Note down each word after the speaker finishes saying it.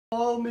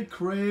Call me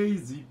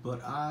crazy,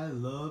 but I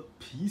love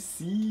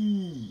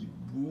PC.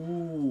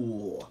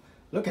 Ooh,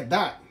 look at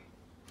that.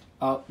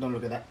 Oh, don't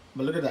look at that,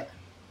 but look at that.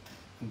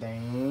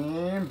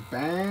 Damn,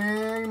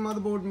 bang,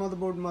 motherboard,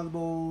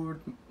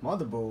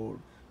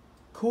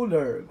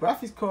 cooler,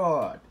 graphics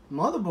card,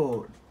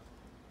 motherboard,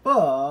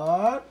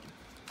 but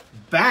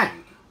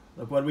bang,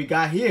 look what we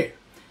got here.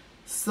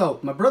 So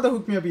my brother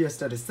hooked me up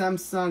yesterday,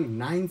 Samsung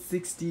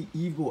 960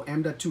 Evo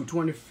M.2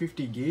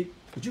 250GB.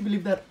 Would you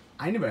believe that?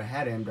 I never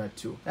had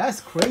M.2.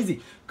 That's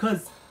crazy,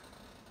 because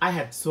I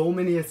had so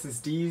many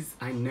SSDs,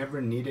 I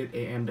never needed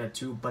a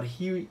M.2, but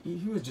he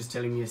was just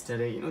telling me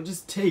yesterday, you know,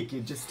 just take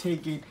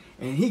it,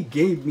 and he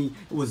gave me,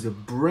 it was a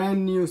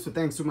brand new, so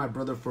thanks to my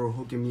brother for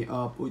hooking me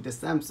up with the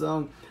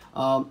Samsung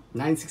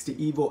 960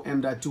 Evo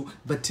M.2.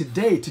 But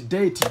today,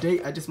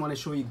 I just want to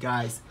show you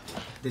guys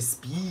the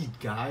speed,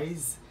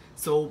 guys.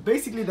 So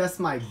basically that's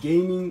my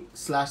gaming /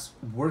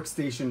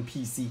 workstation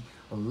PC.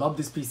 I love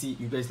this PC.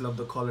 You guys love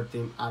the color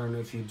theme. I don't know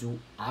if you do.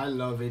 I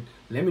love it.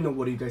 Let me know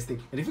what you guys think.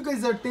 And if you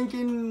guys are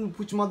thinking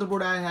which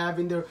motherboard I have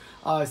in there,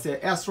 it's a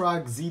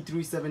ASRock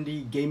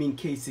Z370 gaming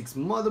K6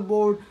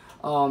 motherboard.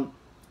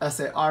 It's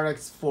a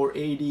RX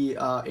 480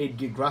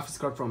 8GB graphics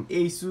card from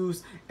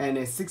Asus, and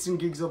a 16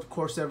 gigs of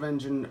Core 7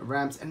 engine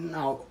RAMs. And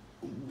now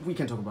we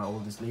can talk about all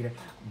this later.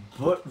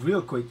 But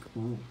real quick,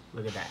 ooh,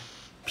 look at that.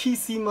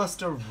 PC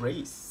Master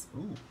Race.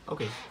 Ooh,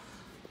 okay.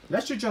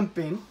 Let's just jump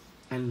in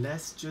and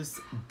let's just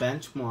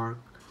benchmark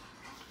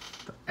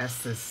the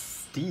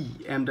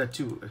SSD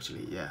M.2.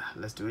 Actually, yeah,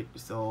 let's do it.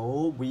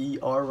 So we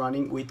are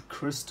running with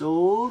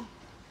Crystal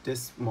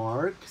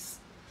Benchmark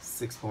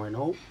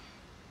 6.0,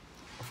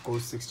 of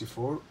course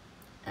 64,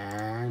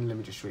 and let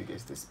me just show you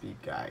guys the speed,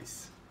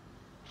 guys.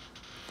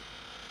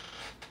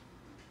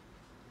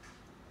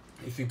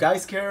 If you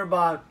guys care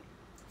about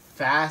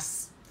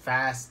fast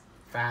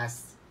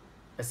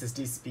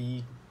SSD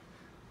speed,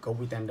 go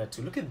with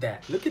M.2. Look at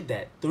that,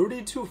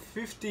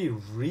 3250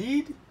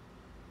 read.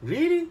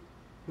 Really?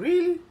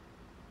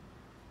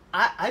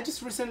 I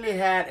just recently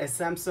had a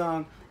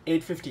Samsung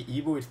 850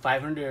 Evo with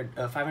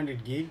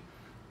 500 gig,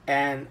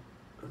 and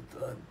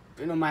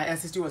you know, my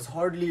SSD was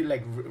hardly,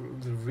 like,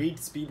 the read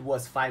speed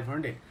was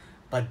 500.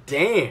 But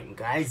damn,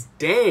 guys,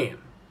 damn,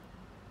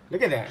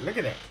 look at that.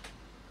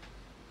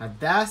 Now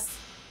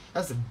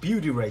that's a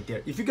beauty right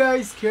there. If you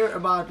guys care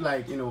about,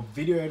 like, you know,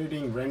 video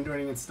editing,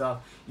 rendering and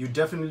stuff, you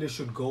definitely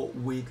should go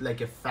with like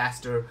a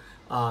faster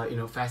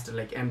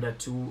like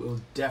M.2. It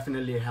will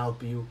definitely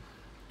help you.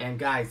 And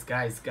guys,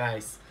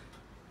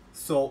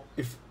 so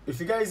if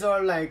you guys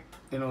are like,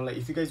 you know, like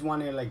if you guys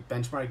want to like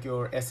benchmark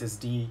your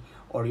SSD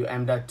or your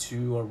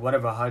M.2 or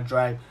whatever hard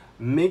drive,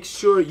 make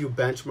sure you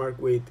benchmark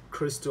with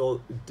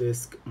Crystal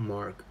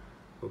Benchmark.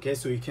 Okay,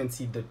 so you can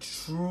see the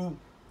true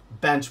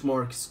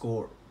benchmark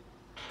score,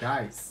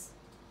 guys.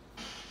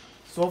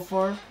 So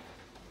far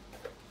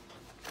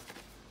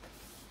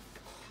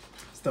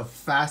it's the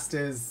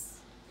fastest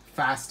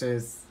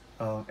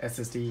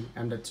SSD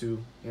M.2,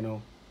 you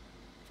know,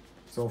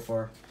 so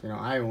far, you know,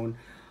 I own.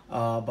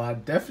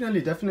 But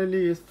definitely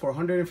for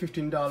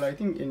 $115, I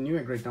think in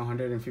Newegg right now,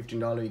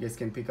 $115, you guys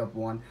can pick up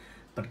one.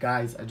 But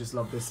guys, I just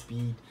love the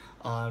speed.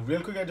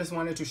 Real quick, I just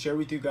wanted to share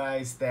with you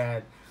guys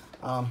that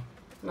now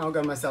I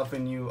got myself a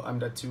new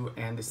M.2,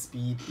 and the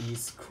speed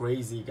is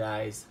crazy,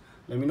 guys.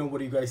 Let me know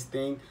what you guys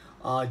think.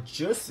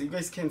 Just so you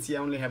guys can see, I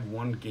only have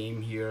one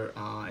game here.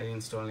 I didn't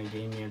install any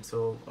game yet,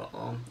 so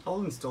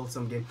I'll install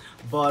some game.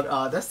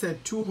 But that's a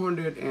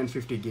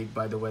 250 gig,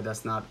 by the way.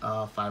 That's not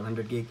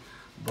 500 gig,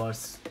 but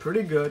it's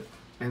pretty good.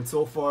 And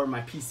so far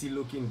my PC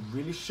looking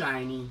really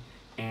shiny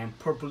and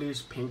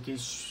purplish,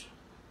 pinkish. You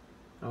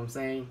know what I'm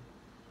saying?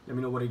 Let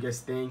me know what you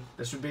guys think.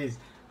 That should be it.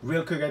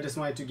 Real quick, I just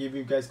wanted to give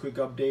you guys a quick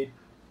update,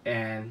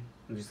 and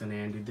I'm just gonna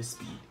end with the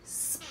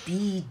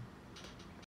speed.